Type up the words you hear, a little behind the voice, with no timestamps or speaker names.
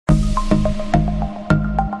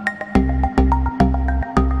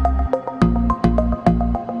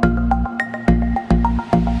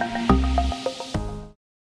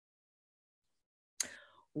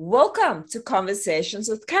Welcome to Conversations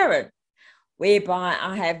with Karin, whereby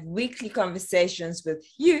I have weekly conversations with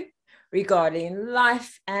you regarding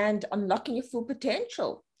life and unlocking your full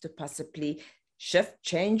potential to possibly shift,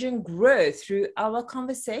 change, and grow through our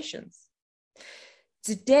conversations.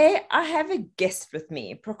 Today, I have a guest with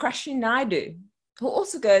me, Prakashnee Naidoo, who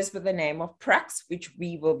also goes by the name of Prax, which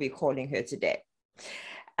we will be calling her today.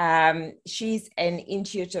 She's an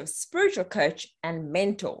intuitive spiritual coach and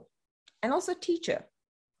mentor, and also teacher,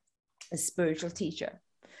 a spiritual teacher.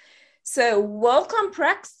 So welcome,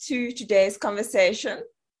 Prax, to today's conversation.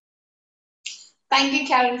 Thank you,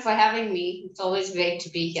 Karin, for having me. It's always great to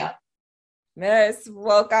be here. Yes,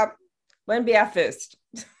 welcome. Won't be our first.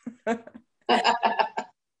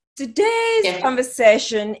 Today's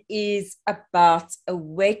conversation is about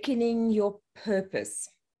awakening your purpose,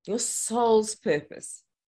 your soul's purpose.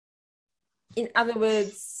 In other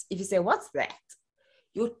words, if you say, what's that?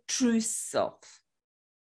 Your true self.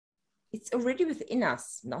 It's already within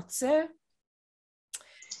us, not so?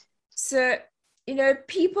 So,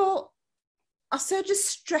 people are so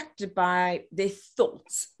distracted by their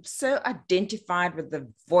thoughts, so identified with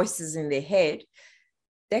the voices in their head,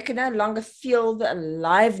 they can no longer feel the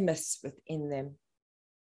aliveness within them.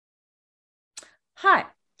 Hi,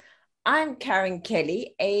 I'm Karin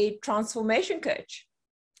Kelly, a transformation coach,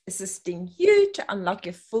 assisting you to unlock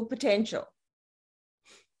your full potential.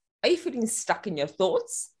 Are you feeling stuck in your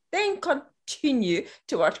thoughts? Then continue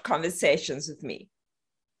to watch Conversations with me.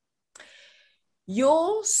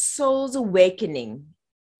 Your soul's awakening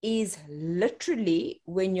is literally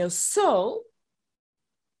when your soul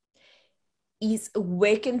is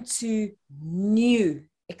awakened to new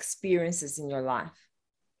experiences in your life.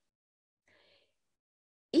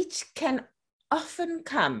 It can often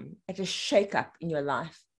come at a shake-up in your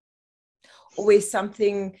life, or where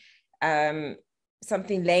something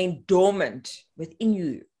laying dormant within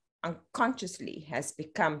you unconsciously has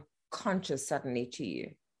become conscious suddenly to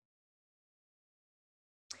you.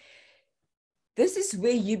 This is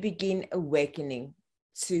where you begin awakening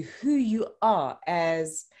to who you are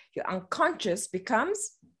as your unconscious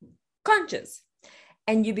becomes conscious,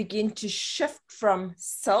 and you begin to shift from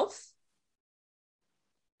self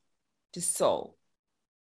to soul.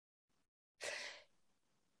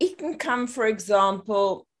 It can come, for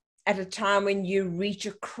example, at a time when you reach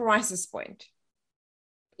a crisis point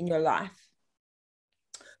in your life,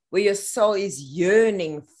 where your soul is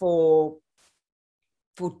yearning for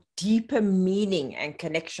deeper meaning and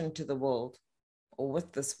connection to the world or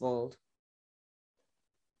with this world.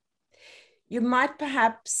 You might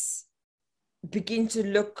perhaps begin to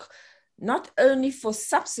look not only for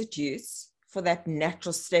substitutes for that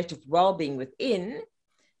natural state of well-being within,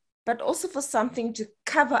 but also for something to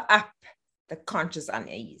cover up the conscious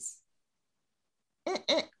unease.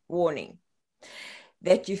 Warning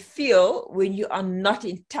that you feel when you are not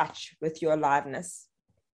in touch with your aliveness.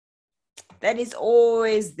 That is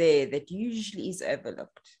always there, that usually is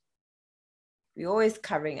overlooked. We're always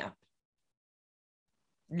covering up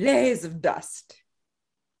layers of dust.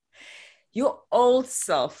 Your old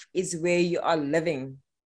self is where you are living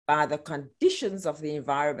by the conditions of the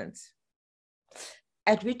environment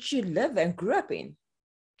at which you live and grew up in.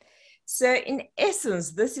 So in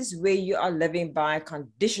essence, this is where you are living by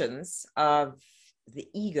conditions of the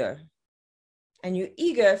ego. And your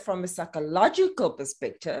ego, from a psychological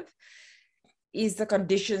perspective, is the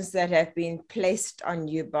conditions that have been placed on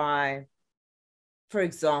you by, for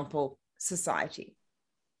example, society,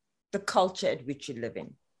 the culture at which you live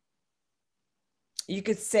in. You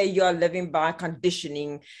could say you are living by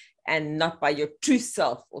conditioning and not by your true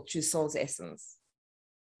self or true soul's essence,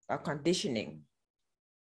 by conditioning.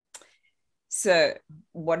 So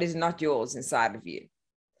what is not yours inside of you?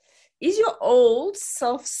 Is your old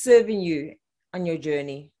self serving you on your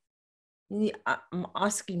journey? I'm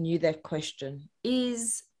asking you that question.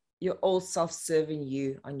 Is your old self serving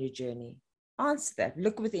you on your journey? Answer that.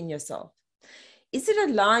 Look within yourself. Is it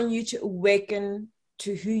allowing you to awaken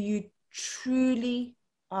to who you truly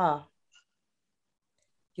are?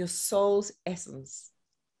 Your soul's essence.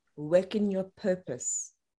 Awaken your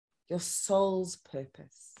purpose, your soul's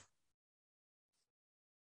purpose.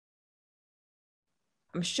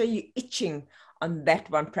 I'm sure you're itching on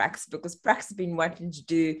that one, Prax, because Prax has been wanting to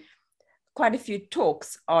do quite a few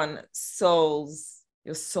talks on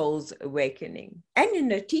your soul's awakening. And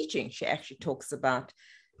in her teaching, she actually talks about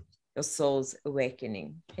your soul's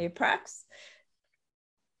awakening. Hey, Prax?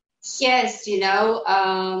 Yes, we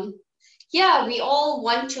all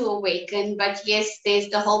want to awaken, but yes, there's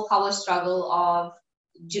the whole power struggle of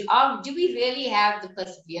do we really have the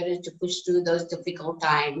perseverance to push through those difficult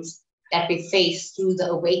times? that we face through the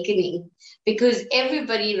awakening. Because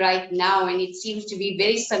everybody right now, and it seems to be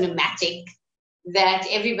very cinematic, that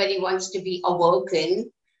everybody wants to be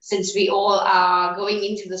awoken, since we all are going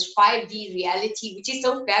into this 5D reality, which is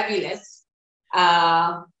so fabulous.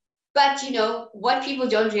 But what people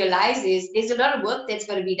don't realize is there's a lot of work that's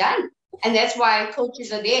going to be done. And that's why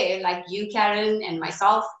coaches are there, like you, Karin, and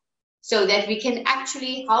myself, so that we can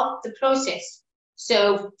actually help the process.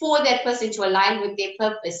 So for that person to align with their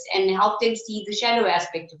purpose and help them see the shadow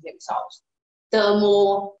aspect of themselves, the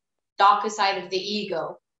more darker side of the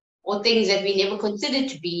ego, or things that we never considered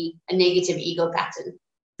to be a negative ego pattern.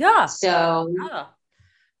 Yeah. So, Yeah.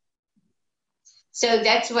 so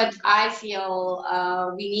that's what I feel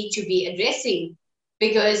we need to be addressing,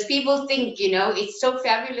 because people think, it's so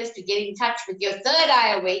fabulous to get in touch with your third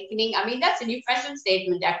eye awakening. I mean, that's a new fashion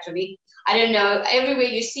statement, actually. I don't know. Everywhere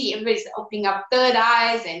you see, everybody's opening up third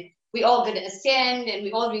eyes, and we all going to ascend, and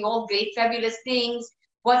we all doing all great, fabulous things.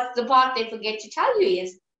 What the part they forget to tell you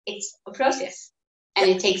is it's a process, and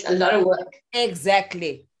it takes a lot of work.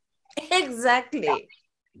 Exactly. And that's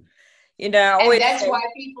why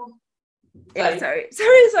people. Yeah, sorry.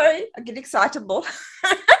 I get excitable.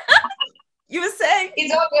 You were saying?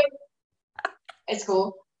 It's all good. It's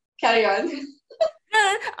cool. Carry on.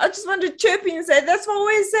 I just want to chirp in and say, that's what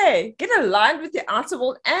we say. Get aligned with your outer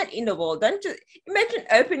world and inner world. Don't just imagine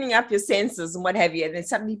opening up your senses and what have you, and then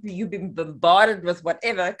suddenly you've been bombarded with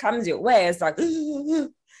whatever comes your way. It's like,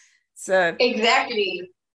 so. Exactly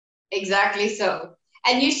so.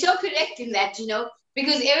 And you're so correct in that,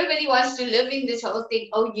 because everybody wants to live in this whole thing.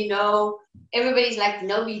 Oh, everybody's like,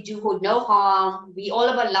 no, we do no harm. We all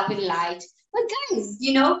about love and light. But guys,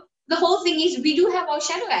 the whole thing is we do have our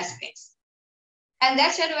shadow aspects. And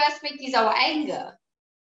that shadow aspect is our anger,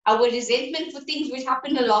 our resentment for things which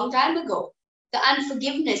happened a long time ago, the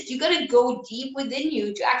unforgiveness. You got to go deep within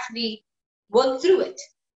you to actually work through it.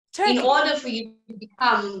 Totally. In order for you to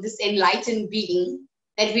become this enlightened being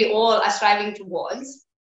that we all are striving towards.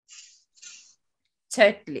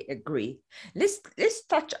 Totally agree. Let's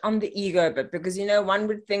touch on the ego a bit, because one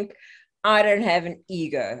would think, I don't have an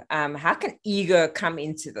ego. How can ego come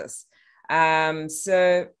into this?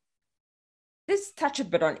 So let's touch a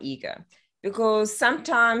bit on ego, because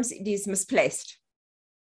sometimes it is misplaced.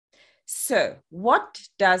 So what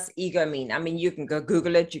does ego mean? I mean, you can go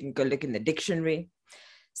Google it, you can go look in the dictionary.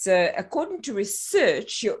 So according to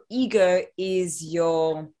research, your ego is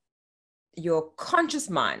your conscious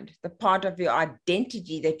mind, the part of your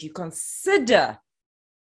identity that you consider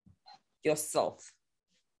yourself.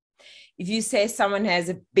 If you say someone has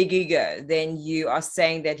a big ego, then you are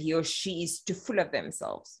saying that he or she is too full of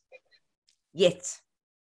themselves. Yet.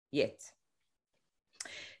 The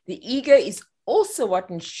ego is also what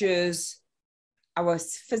ensures our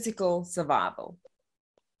physical survival.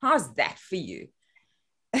 How's that for you?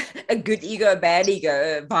 A good ego, a bad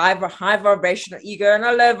ego, a high vibrational ego, and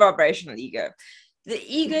a low vibrational ego. The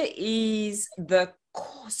ego is the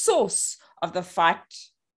source of the fight,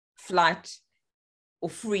 flight, or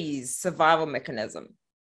freeze survival mechanism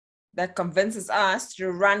that convinces us to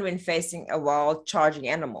run when facing a wild charging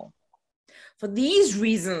animal. For these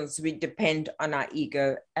reasons, we depend on our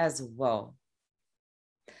ego as well.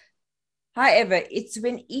 However, it's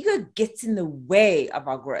when ego gets in the way of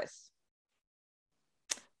our growth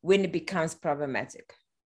when it becomes problematic.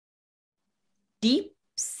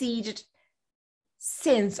 Deep-seated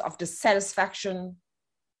sense of dissatisfaction,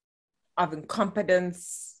 of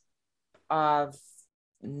incompetence, of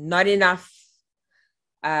not enough,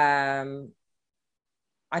 I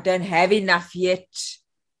don't have enough yet,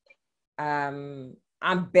 I'm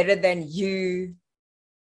better than you.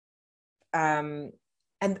 And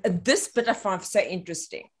this bit I find so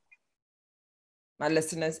interesting. My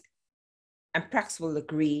listeners, and Prax will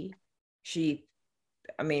agree, being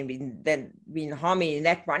harmony in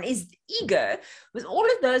that one, is ego. With all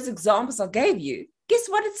of those examples I gave you, guess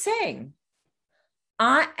what it's saying?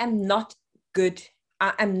 I am not good.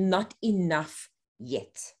 I am not enough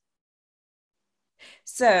yet.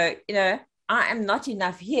 So, I am not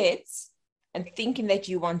enough yet, and thinking that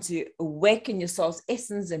you want to awaken your soul's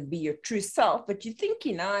essence and be your true self, but you're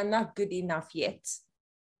thinking, I'm not good enough yet.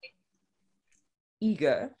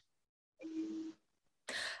 Ego.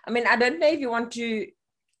 I mean, I don't know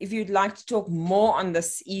if you'd like to talk more on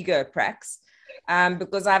this ego, Prax,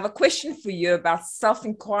 because I have a question for you about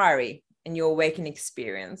self-inquiry and your awakening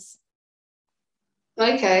experience.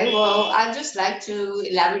 Okay, well, I'd just like to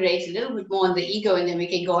elaborate a little bit more on the ego, and then we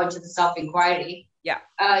can go on to the self-inquiry. Yeah.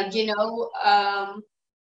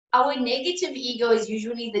 Our negative ego is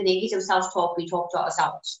usually the negative self-talk we talk to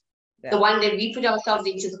ourselves. Yeah. The one that we put ourselves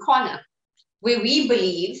into the corner, where we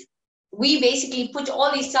believe we basically put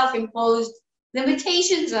all these self-imposed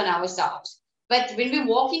limitations on ourselves. But when we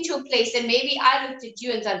walk into a place, and maybe I looked at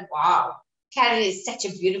you and thought, wow, Karin is such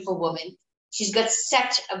a beautiful woman. She's got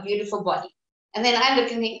such a beautiful body. And then I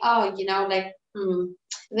look and think, oh, And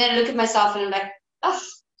then I look at myself and I'm like, oh,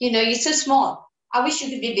 you're so small. I wish you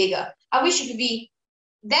could be bigger. I wish you could be.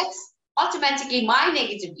 That's automatically my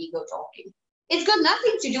negative ego talking. It's got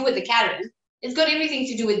nothing to do with the Karin. It's got everything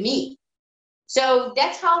to do with me. So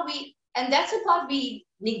that's that's the part we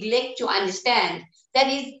neglect to understand. That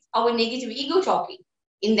is our negative ego talking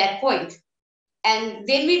in that point. And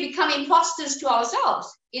then we become imposters to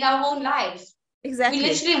ourselves in our own lives. Exactly. We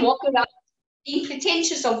literally walk around being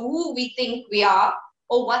pretentious of who we think we are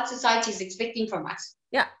or what society is expecting from us.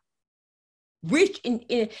 Yeah. Which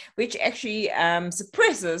actually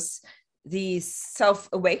suppresses the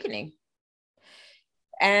self-awakening.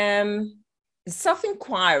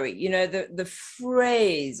 Self-inquiry, the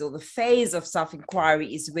phrase or the phase of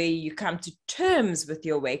self-inquiry is where you come to terms with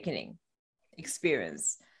your awakening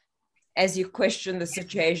experience as you question the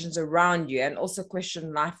situations around you and also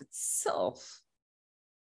question life itself.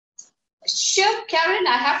 Sure, Karin,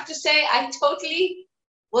 I have to say, I totally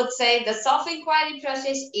would say the self-inquiry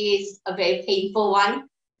process is a very painful one,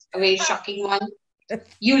 a very shocking one.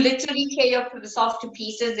 You literally tear yourself to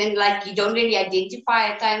pieces and you don't really identify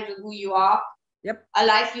at times with who you are. Yep. A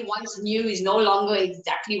life you once knew is no longer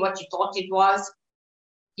exactly what you thought it was.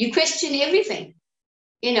 You question everything.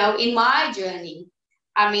 In my journey,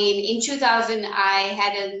 in 2000, I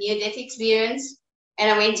had a near-death experience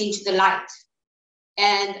and I went into the light.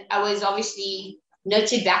 And I was obviously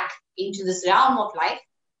nurtured back into this realm of life.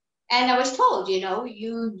 And I was told, you're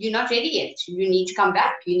not ready yet. You need to come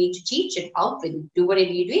back. You need to teach and help and do whatever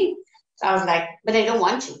you're doing. So I was like, but I don't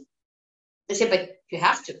want to. They said, but you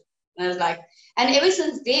have to. And I was like, and ever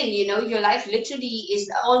since then, your life literally is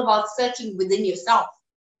all about searching within yourself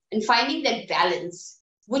and finding that balance,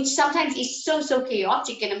 which sometimes is so, so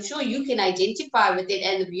chaotic. And I'm sure you can identify with it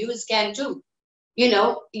and the viewers can too.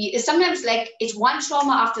 Sometimes it's one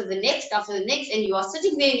trauma after the next, and you are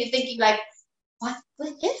sitting there and you're thinking what the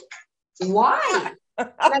heck? Why?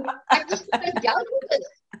 I just dealt with it.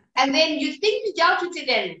 And then you think you dealt with it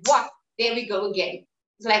and what? There we go again.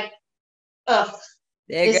 It's like, ugh.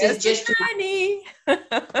 This is just money.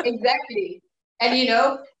 Exactly. And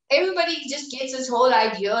everybody just gets this whole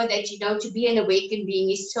idea that, to be an awakened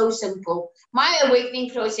being is so simple. My awakening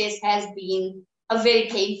process has been a very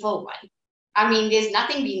painful one. There's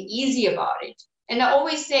nothing being easy about it. And I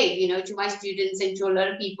always say, to my students and to a lot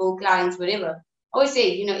of people, clients, whatever, I always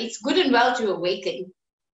say, it's good and well to awaken.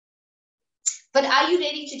 But are you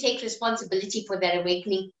ready to take responsibility for that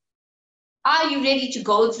awakening? Are you ready to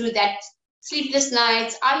go through that sleepless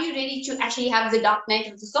nights? Are you ready to actually have the dark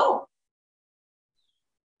night of the soul?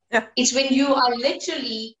 Yeah. It's when you are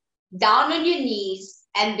literally down on your knees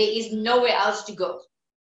and there is nowhere else to go.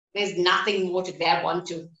 There's nothing more to grab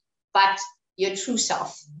onto but your true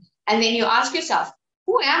self. And then you ask yourself,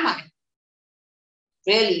 who am I?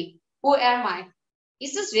 Really? Who am I?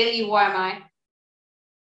 Is this really who am I?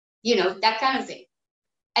 That kind of thing.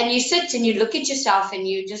 And you sit and you look at yourself and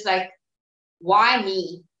you just like, why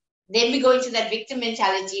me? Then we go into that victim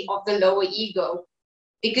mentality of the lower ego,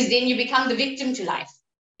 because then you become the victim to life.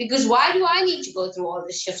 Because why do I need to go through all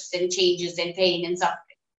the shifts and changes and pain and suffering?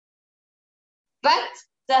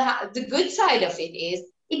 But the good side of it is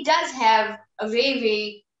it does have a very,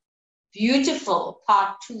 very beautiful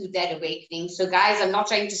part to that awakening. So guys, I'm not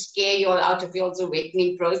trying to scare you all out of your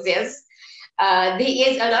awakening process. There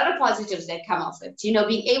is a lot of positives that come of it.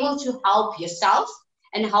 Being able to help yourself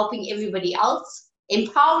and helping everybody else,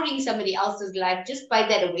 empowering somebody else's life just by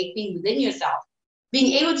that awakening within yourself,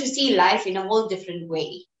 being able to see life in a whole different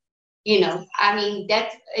way. That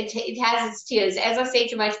it has its tears. As I say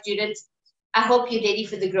to my students, I hope you're ready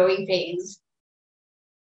for the growing pains.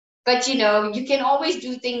 But, you can always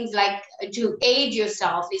do things like to aid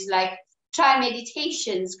yourself is like try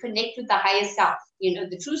meditations, connect with the higher self,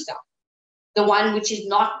 the true self, the one which is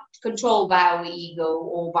not controlled by our ego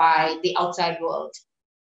or by the outside world.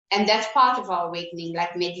 And that's part of our awakening,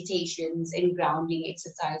 like meditations and grounding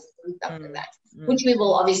exercises and stuff like that, which we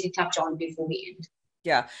will obviously touch on before we end.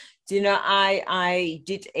 Yeah. Do I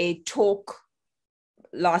did a talk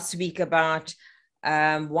last week about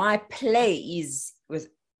why play is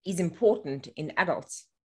important in adults,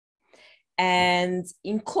 and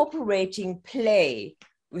incorporating play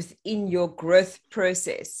within your growth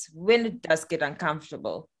process when it does get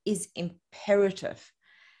uncomfortable is imperative.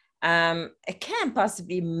 It can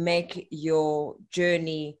possibly make your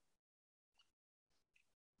journey,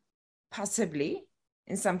 possibly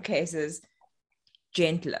in some cases,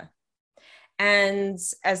 gentler. And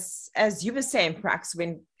as you were saying, Prax,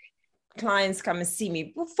 when clients come and see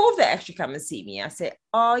me, before they actually come and see me, I say,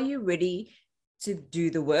 are you ready to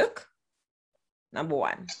do the work? Number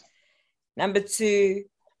one. Number two,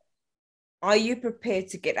 are you prepared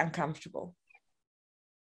to get uncomfortable?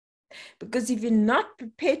 Because if you're not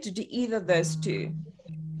prepared to do either of those two,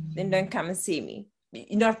 then don't come and see me.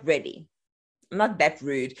 You're not ready. I'm not that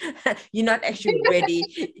rude. You're not actually ready.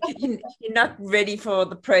 You're not ready for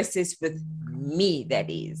the process with me, that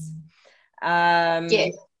is.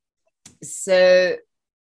 Yes. So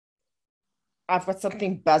I've got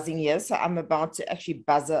something buzzing here, so I'm about to actually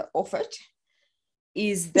buzzer off it.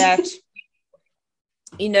 Is that,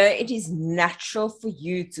 it is natural for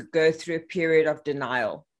you to go through a period of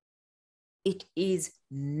denial. It is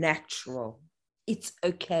natural. It's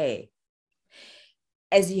okay.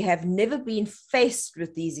 As you have never been faced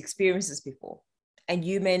with these experiences before, and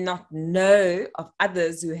you may not know of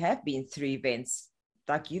others who have been through events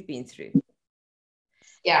like you've been through.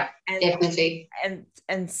 Yeah, definitely.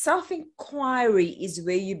 And self-inquiry is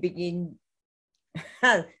where you begin.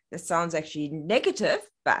 That sounds actually negative,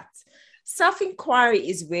 but self-inquiry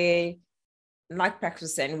is where, like Prax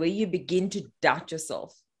was saying, where you begin to doubt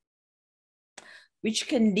yourself, which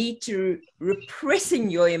can lead to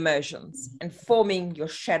repressing your emotions and forming your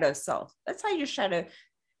shadow self. That's how your shadow,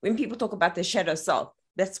 when people talk about the shadow self,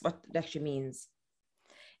 that's what it actually means.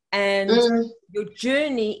 And your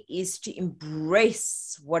journey is to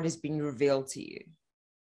embrace what has been revealed to you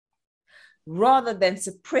rather than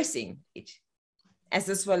suppressing it, as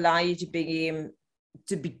this will allow you to begin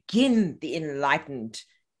the enlightened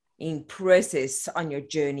process on your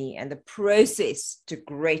journey and the process to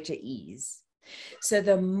greater ease. So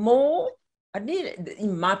the more,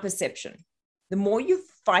 in my perception, the more you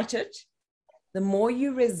fight it, the more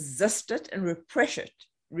you resist it and repress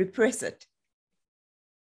it,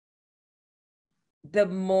 the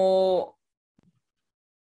more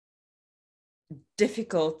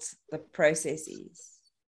difficult the process is,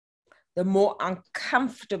 the more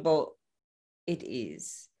uncomfortable it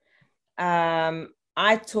is. I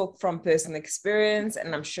talk from personal experience,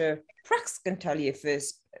 and I'm sure Prax can tell you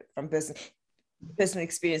first from personal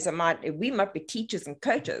experience. We might be teachers and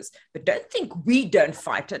coaches, but don't think we don't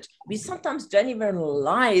fight it. We sometimes don't even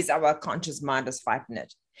realize our conscious mind is fighting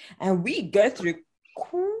it. And we go through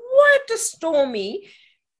quite a stormy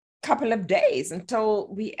couple of days until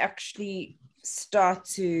we actually start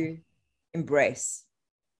to embrace.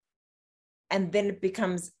 And then it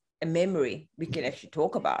becomes a memory we can actually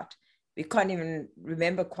talk about. We can't even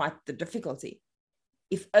remember quite the difficulty.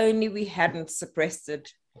 If only we hadn't suppressed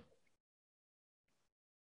it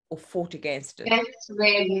or fought against it. That's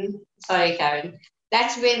when, sorry, Karin,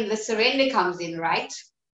 that's when the surrender comes in, right?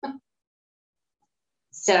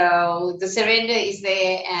 So the surrender is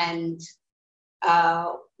there, and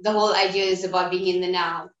the whole idea is about being in the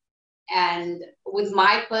now. And with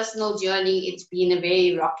my personal journey, it's been a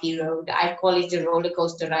very rocky road. I call it a roller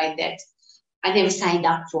coaster ride that I never signed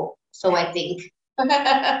up for. So I think.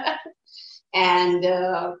 And,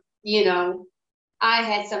 I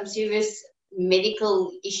had some serious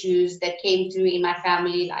medical issues that came through in my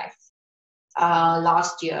family life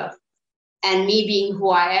last year. And me being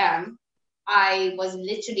who I am, I was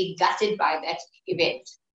literally gutted by that event.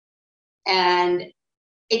 And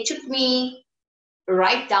it took me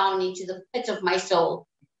right down into the pit of my soul.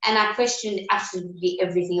 And I questioned absolutely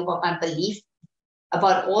everything about my belief,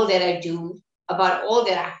 about all that I do, about all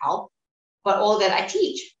that I help, about all that I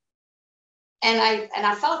teach. And I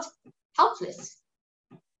felt helpless,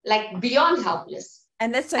 like beyond helpless.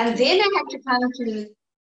 And that's okay. And then I had to come to,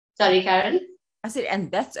 sorry, Karin? I said,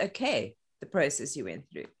 and that's okay, the process you went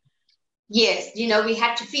through. Yes, we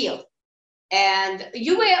had to feel. And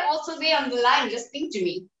you were also there on the line listening to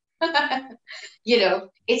me.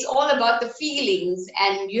 It's all about the feelings,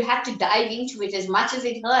 and you have to dive into it as much as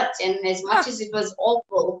it hurt and as much as it was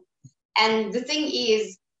awful. And the thing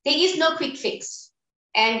is, there is no quick fix.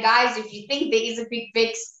 And guys, if you think there is a quick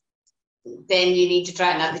fix, then you need to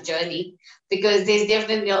try another journey, because there's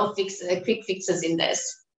definitely no quick fixes in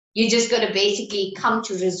this. You just got to basically come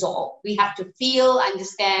to resolve. We have to feel,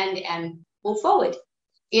 understand, and move forward.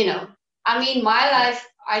 My life,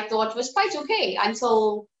 I thought, was quite okay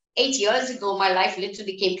until 8 years ago. My life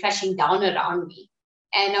literally came crashing down around me.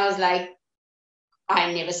 And I was like,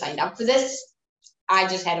 I never signed up for this. I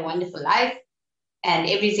just had a wonderful life and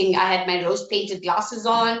everything. I had my rose-painted glasses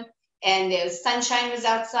on, and the sunshine was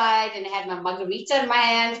outside, and I had my margarita in my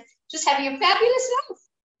hand, just having a fabulous life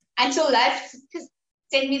until life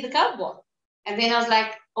sent me the curveball. And then I was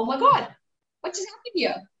like, oh my God, what just happened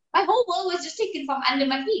here? My whole world was just taken from under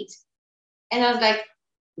my feet. And I was like,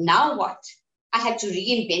 now what? I had to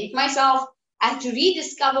reinvent myself. I had to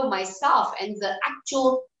rediscover myself and the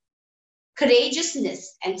actual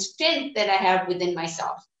courageousness and strength that I have within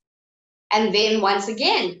myself. And then once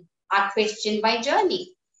again, I questioned my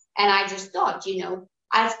journey. And I just thought,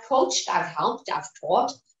 I've coached, I've helped, I've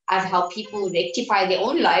taught, I've helped people rectify their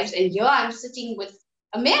own lives. And here I'm sitting with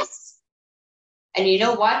a mess. And you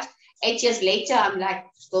know what? 8 years later, I'm like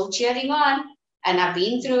still cheering on. And I've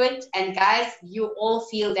been through it. And guys, you all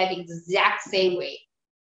feel that exact same way,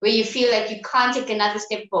 where you feel like you can't take another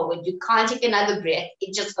step forward. You can't take another breath.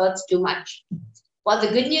 It just hurts too much. Well,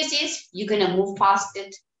 the good news is you're going to move past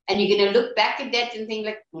it. And you're going to look back at that and think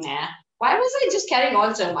like, nah, why was I just carrying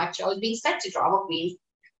on so much? I was being such a drama queen.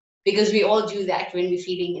 Because we all do that when we're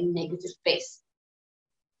feeling in a negative space.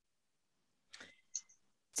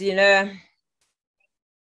 Do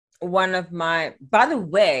one of my, by the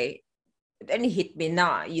way, it only hit me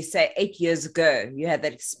now. You say 8 years ago you had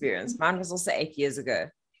that experience. Mine was also 8 years ago.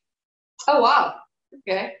 Oh, wow.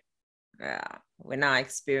 Okay. Yeah. When I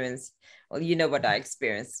experienced, well, you know what I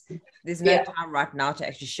experienced. There's no time right now to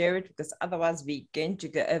actually share it because otherwise we're going to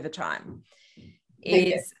go over time.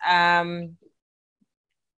 Is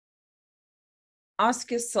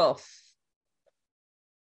ask yourself,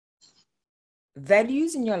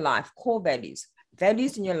 values in your life, core values.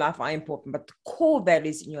 Values in your life are important, but the core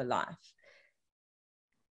values in your life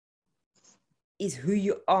is who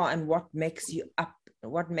you are and what makes you up,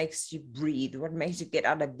 what makes you breathe, what makes you get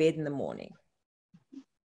out of bed in the morning.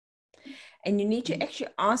 And you need to actually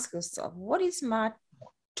ask yourself, what is my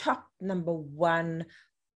top number one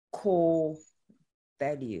core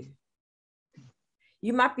value?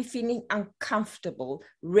 You might be feeling uncomfortable,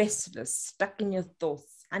 restless, stuck in your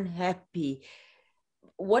thoughts, unhappy,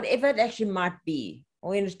 whatever it actually might be,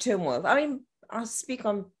 or in a turmoil. I mean, I'll speak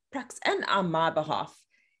on Prax and on my behalf.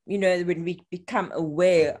 When we become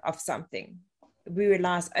aware of something, we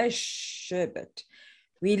realize, oh, sherbet,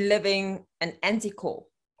 we're living an anti-core.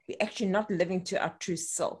 We're actually not living to our true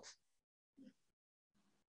self.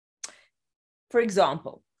 For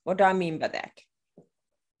example, what do I mean by that?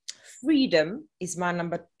 Freedom is my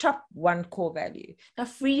top one core value. Now,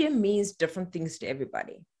 freedom means different things to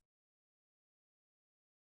everybody.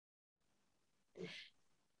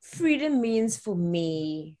 Freedom means for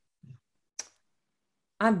me,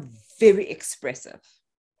 I'm very expressive.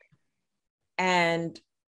 And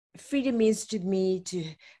freedom means to me to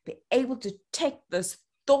be able to take those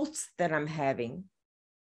thoughts that I'm having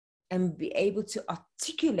and be able to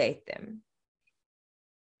articulate them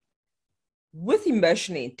with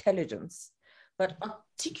emotional intelligence, but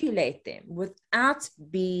articulate them without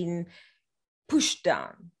being pushed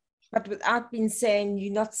down, but without being saying,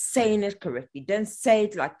 you're not saying it correctly. Don't say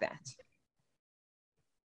it like that.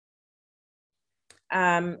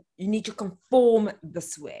 You need to conform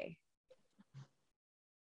this way.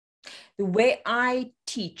 The way I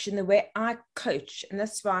teach and the way I coach, and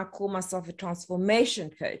that's why I call myself a transformation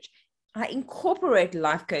coach, I incorporate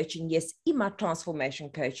life coaching, yes, in my transformation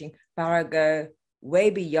coaching, but I go way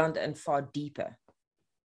beyond and far deeper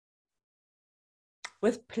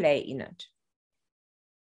with play in it.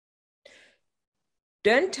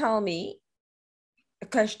 Don't tell me a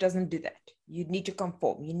coach doesn't do that. You need to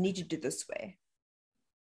conform. You need to do this way.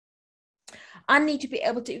 I need to be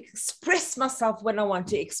able to express myself when I want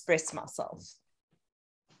to express myself.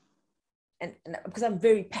 And because I'm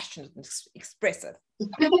very passionate and expressive.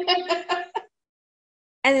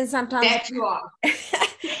 And then sometimes that you are.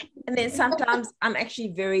 And then sometimes I'm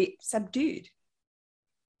actually very subdued.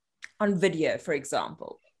 On video, for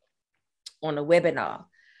example, on a webinar.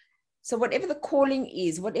 So whatever the calling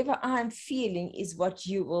is, whatever I'm feeling is what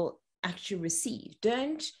you will actually receive.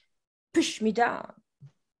 Don't push me down.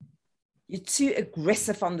 You're too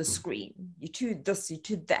aggressive on the screen. You're too this, you're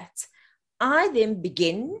too that. I then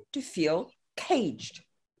begin to feel caged.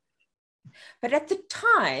 But at the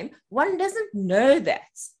time, one doesn't know that.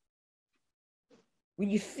 When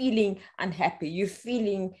you're feeling unhappy, you're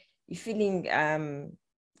feeling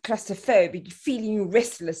claustrophobic, you're feeling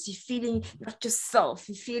restless, you're feeling not yourself,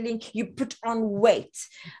 you're feeling you put on weight,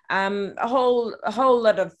 a whole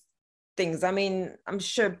lot of things. I mean, I'm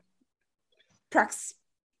sure Prax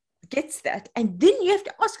gets that. And then you have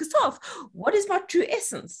to ask yourself, what is my true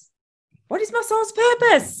essence? What is my soul's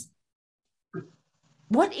purpose?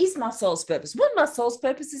 What is my soul's purpose? What my soul's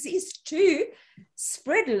purpose is to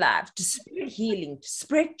spread love, to spread healing, to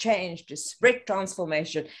spread change, to spread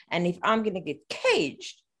transformation. And if I'm going to get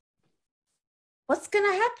caged, what's going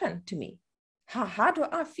to happen to me? How do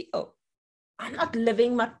I feel? I'm not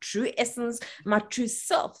living my true essence, my true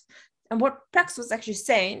self. And what Prax was actually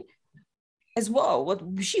saying as well, what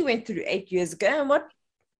she went through 8 years ago and what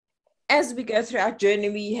as we go through our journey,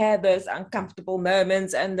 we have those uncomfortable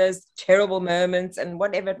moments and those terrible moments and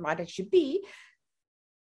whatever it might actually be,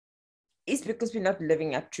 is because we're not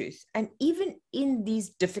living our truth. And even in these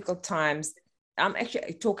difficult times, I'm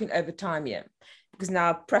actually talking over time here, because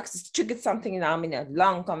now Praxis triggered something and I'm in a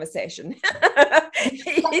long conversation.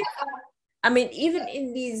 I mean, even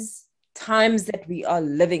in these times that we are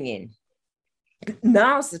living in,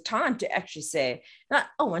 now's the time to actually say,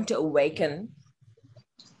 I want to awaken,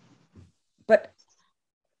 but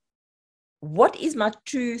what is my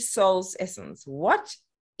true soul's essence? What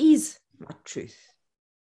is my truth?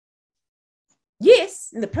 Yes,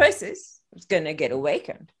 in the process, it's going to get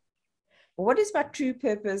awakened. But what is my true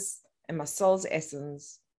purpose and my soul's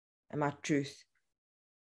essence and my truth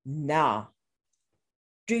now,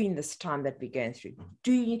 during this time that we're going through,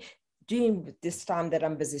 during this time that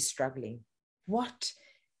I'm busy struggling? What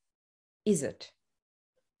is it?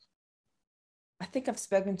 I think I've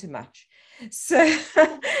spoken too much. So,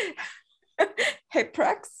 hey,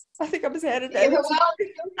 Prax, I think I was headed over.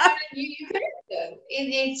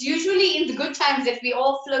 It's usually in the good times that we're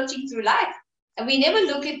all floating through life. And we never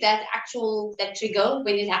look at that trigger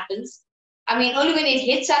when it happens. I mean, only when it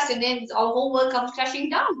hits us and then our whole world comes crashing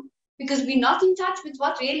down, because we're not in touch with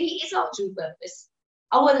what really is our true purpose.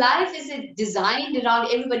 Our life is designed around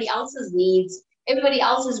everybody else's needs, everybody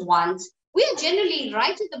else's wants. We are generally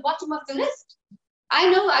right at the bottom of the list. I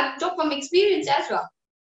know, I've talked from experience as well.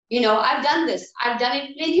 I've done this. I've done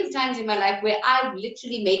it plenty of times in my life where I've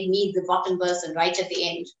literally made me the bottom person right at the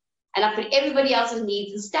end. And I put everybody else's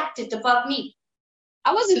needs and stacked it above me.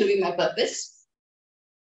 I wasn't living my purpose.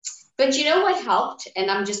 But you know what helped? And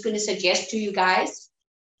I'm just going to suggest to you guys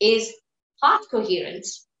is heart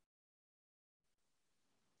coherence.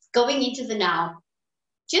 Going into the now.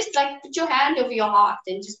 Just like put your hand over your heart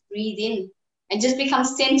and just breathe in and just become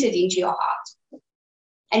centered into your heart.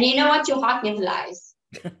 And you know what? Your heart never lies.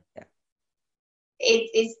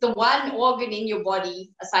 It's the one organ in your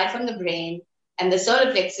body, aside from the brain, and the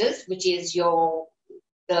solar plexus, which is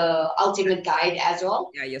the ultimate guide as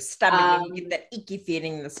well. Yeah, your stomach, you get that icky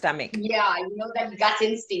feeling in the stomach. Yeah, that gut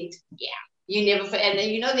instinct. Yeah, you never, and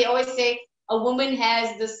they always say a woman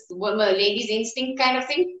has this lady's instinct kind of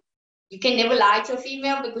thing. You can never lie to a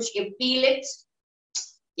female because you can feel it.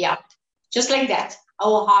 Yeah, just like that.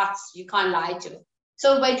 Our hearts, you can't lie to.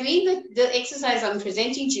 So by doing the exercise I'm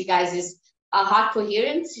presenting to you guys is heart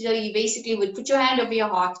coherence. So you basically would put your hand over your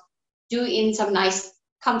heart, do in some nice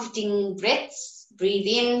comforting breaths, breathe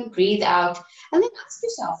in, breathe out, and then ask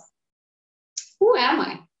yourself, who am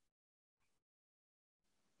I?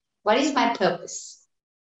 What is my purpose?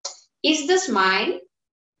 Is this mine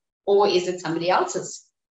or is it somebody else's?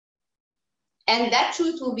 And that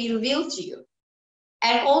truth will be revealed to you.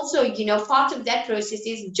 And also, part of that process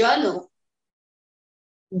is journal.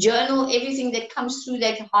 Journal everything that comes through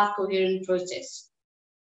that heart coherent process.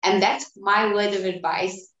 And that's my word of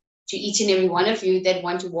advice to each and every one of you that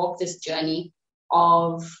want to walk this journey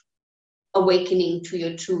of awakening to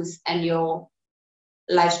your truth and your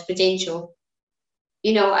life's potential.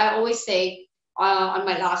 I always say on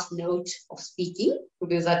my last note of speaking,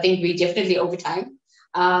 because I think we're definitely over time,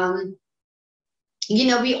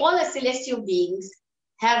 we all are celestial beings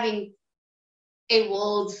having a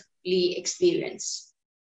worldly experience.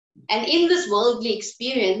 And in this worldly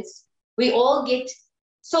experience, we all get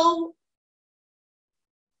so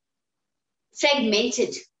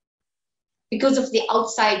fragmented because of the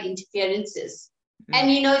outside interferences.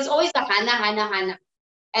 And, it's always the hana.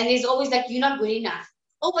 And there's always like, you're not good enough.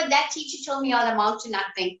 Oh, but that teacher told me I'll amount to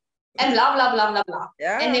nothing. And blah, blah, blah, blah, blah.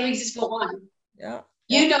 Yeah. And then we just go on. Yeah.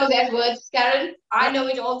 You know that word, Karin. I know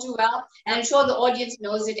it all too well. And I'm sure the audience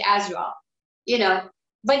knows it as well.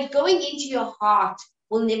 But going into your heart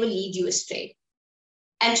will never lead you astray.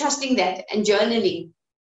 And trusting that and journaling.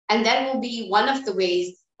 And that will be one of the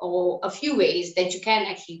ways, or a few ways, that you can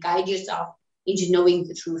actually guide yourself into knowing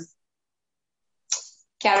the truth.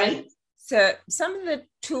 Karin? So some of the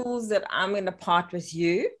tools that I'm going to part with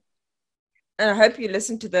you, and I hope you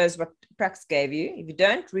listen to those what Prax gave you. If you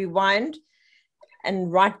don't, rewind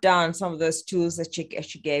and write down some of those tools that she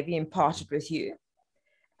actually gave you and parted with you.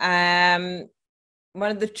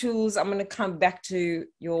 One of the tools, I'm going to come back to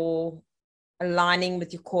your aligning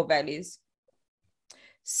with your core values.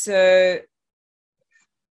 So,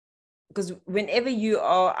 because whenever you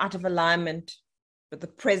are out of alignment with the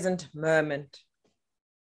present moment,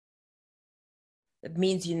 it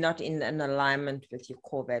means you're not in an alignment with your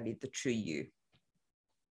core value, the true you.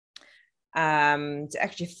 To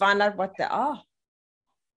actually find out what they are.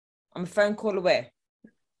 I'm a phone call away.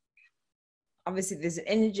 Obviously, there's an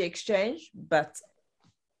energy exchange, but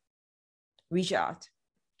reach out.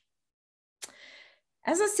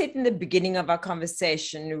 As I said in the beginning of our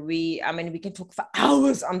conversation, we can talk for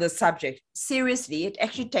hours on this subject. Seriously, it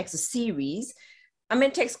actually takes a series.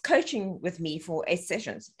 It takes coaching with me for 8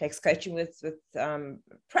 sessions. It takes coaching with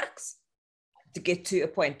Prax to get to a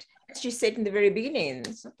point. As you said in the very beginning,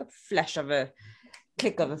 it's not the flash of a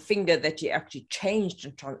click of a finger that you actually changed.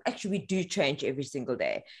 Actually, we do change every single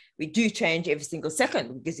day. We do change every single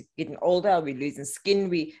second because we're getting older, we're losing skin,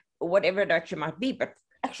 whatever it actually might be. But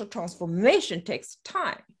actual transformation takes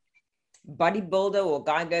time. Bodybuilder or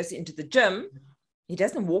guy goes into the gym, he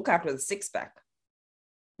doesn't walk out with a six-pack.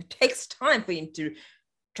 It takes time for him to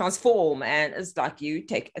transform, and it's like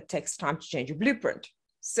it takes time to change your blueprint.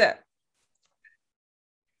 So,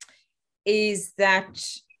 is that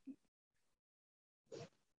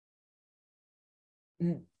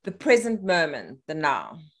the present moment, the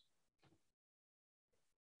now?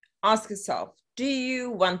 Ask yourself, do you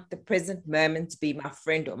want the present moment to be my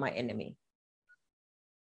friend or my enemy?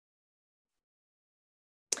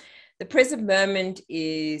 The present moment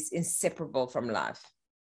is inseparable from life.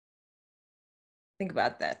 Think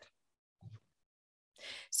about that.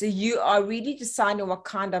 So you are really deciding what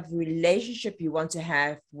kind of relationship you want to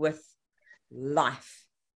have with life,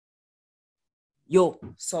 your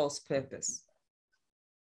soul's purpose.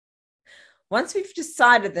 Once we've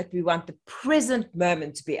decided that we want the present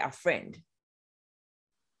moment to be our friend,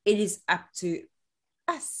 it is up to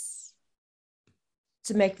us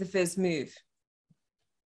to make the first move.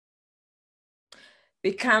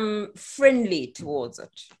 Become friendly towards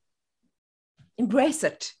it. Embrace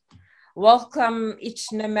it. Welcome it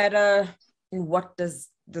no matter in what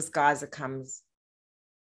disguise it comes.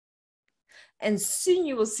 And soon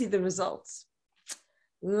you will see the results.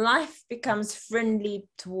 Life becomes friendly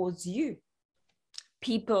towards you.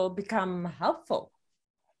 People become helpful.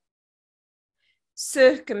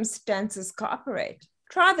 Circumstances cooperate.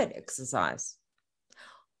 Try that exercise.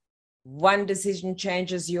 One decision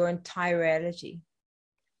changes your entire reality.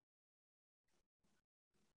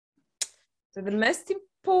 So the most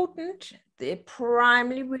important, the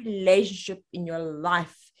primary relationship in your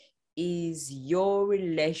life is your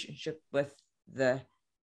relationship with the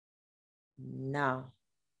now.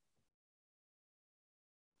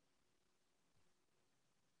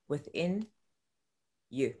 Within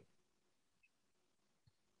you.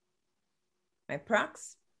 My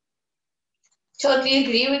Prax? Totally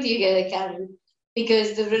agree with you here, Karin,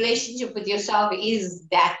 because the relationship with yourself is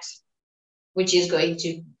that which is going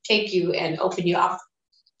to take you and open you up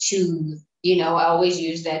to, I always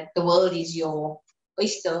use that the world is your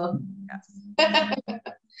oyster. Yeah.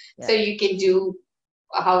 So you can do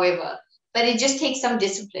however, but it just takes some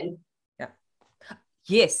discipline. Yeah.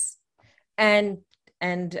 Yes. And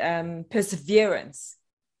perseverance.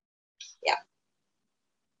 Yeah.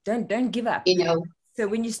 Don't give up. So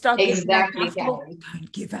when you start exactly,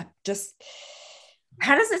 don't give up. Just,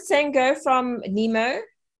 how does it saying go from Nemo?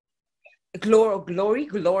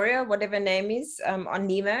 Gloria, whatever name is on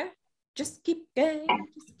Nemo. Just keep going.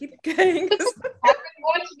 Just keep going. I haven't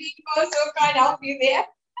watched Nemo, so can't help you there.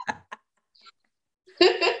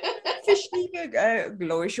 Fish Nemo,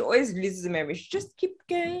 Gloria. She always loses the memory. She just keep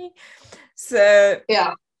going. So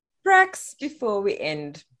yeah. Prax, before we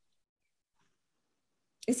end,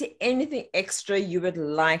 is there anything extra you would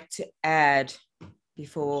like to add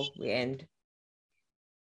before we end?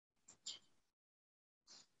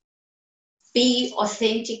 Be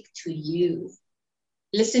authentic to you.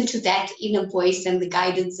 Listen to that inner voice and the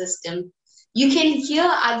guidance system. You can hear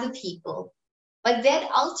other people, but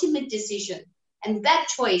that ultimate decision and that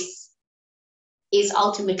choice is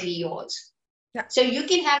ultimately yours. Yeah. So you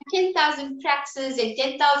can have 10,000 Praxes and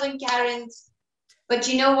 10,000 Karens, but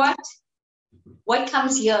you know what? What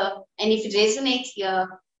comes here, and if it resonates here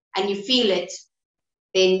and you feel it,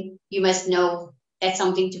 then you must know that's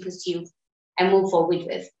something to pursue and move forward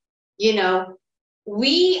with.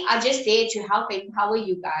 We are just there to help empower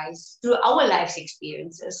you guys through our life's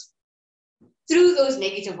experiences, through those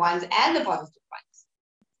negative ones and the positive ones.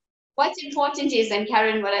 What's important is, and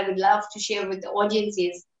Karin, what I would love to share with the audience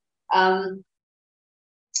is,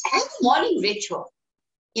 have a morning ritual,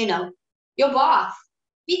 your bath.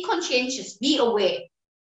 Be conscientious, be aware.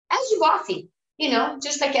 As you're bathing,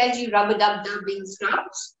 just like as you rub-a-dub-dubbing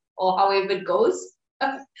scrubs, or however it goes.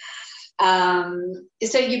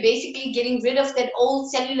 So you're basically getting rid of that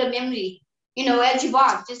old cellular memory, as you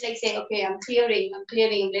bath, just like say, okay, I'm clearing,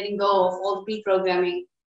 letting go of all the pre-programming,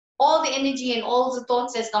 all the energy and all the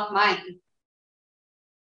thoughts that's not mine.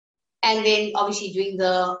 And then obviously doing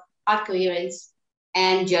the heart coherence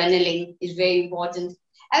and journaling is very important.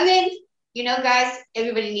 And then, guys,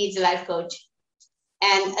 everybody needs a life coach,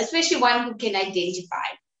 and especially one who can identify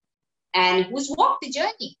and who's walked the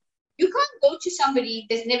journey. You can't go to somebody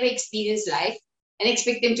that's never experienced life and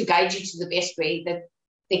expect them to guide you to the best way that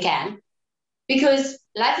they can, because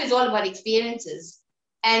life is all about experiences.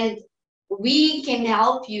 And we can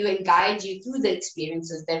help you and guide you through the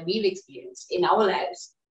experiences that we've experienced in our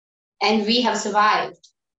lives. And we have survived.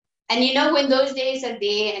 And you know, when those days are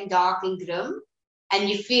there and dark and grim, and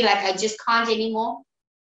you feel like I just can't anymore,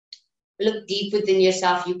 look deep within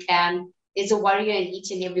yourself. You can. There's a warrior in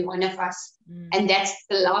each and every one of us. And that's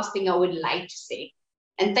the last thing I would like to say.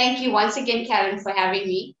 And thank you once again, Karin, for having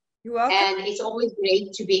me. You're welcome. And it's always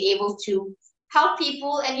great to be able to help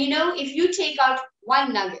people. And you know, if you take out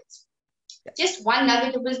one nugget, just one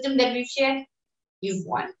nugget of wisdom that we've shared, you've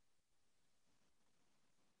won.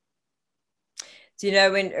 So, you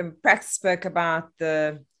know, when Prax spoke about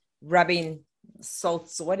the rubbing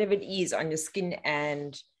salts or whatever it is on your skin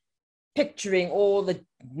and picturing all the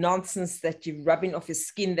nonsense that you're rubbing off your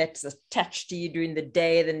skin that's attached to you during the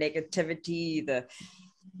day, the negativity, the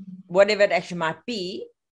whatever it actually might be,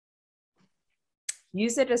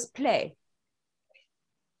 use it as play.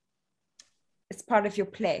 It's part of your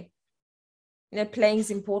play. You know, playing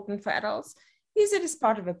is important for adults. Use it as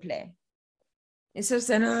part of a play. Instead of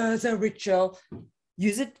saying, oh, it's a ritual,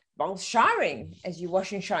 use it while showering as you're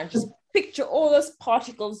washing, showering. Just picture all those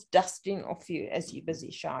particles dusting off you as you're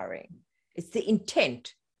busy showering. It's the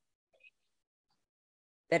intent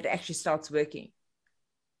that actually starts working.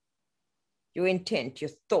 Your intent,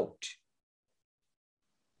 your thought.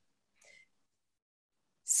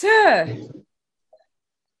 So,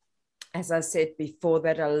 as I said before,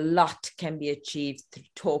 that a lot can be achieved through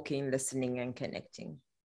talking, listening, and connecting.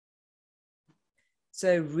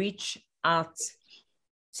 So reach out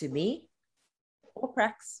to me or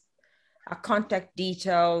Prax. Our contact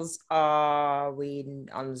details are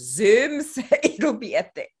on Zoom, so it'll be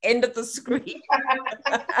at the end of the screen.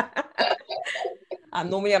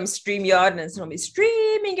 Normally I'm StreamYard and it's normally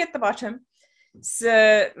streaming at the bottom.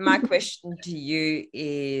 So my question to you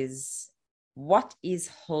is, what is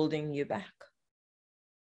holding you back?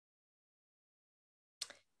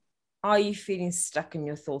 Are you feeling stuck in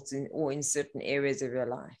your thoughts or in certain areas of your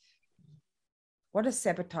life? What is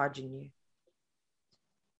sabotaging you?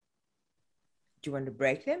 Do you want to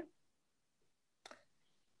break them?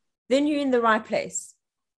 Then you're in the right place,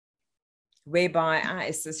 whereby I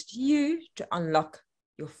assist you to unlock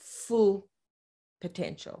your full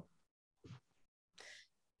potential,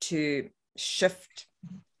 to shift,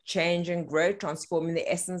 change, and grow, transforming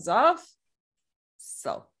the essence of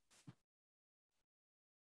self.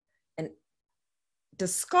 And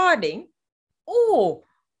discarding or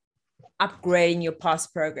upgrading your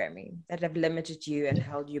past programming that have limited you and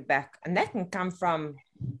held you back. And that can come from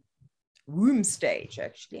womb stage,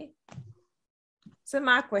 actually. So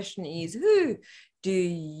my question is, who do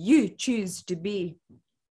you choose to be?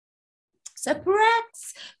 So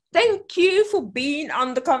Prax, thank you for being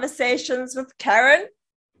on the Conversations with Karin.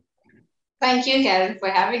 Thank you, Karin, for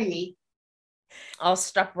having me. I'll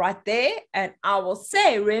stop right there and I will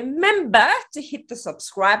say, remember to hit the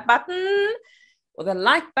subscribe button or the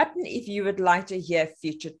like button if you would like to hear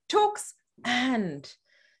future talks, and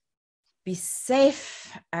be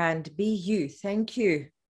safe and be you. Thank you.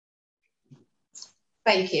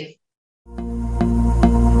 Thank you.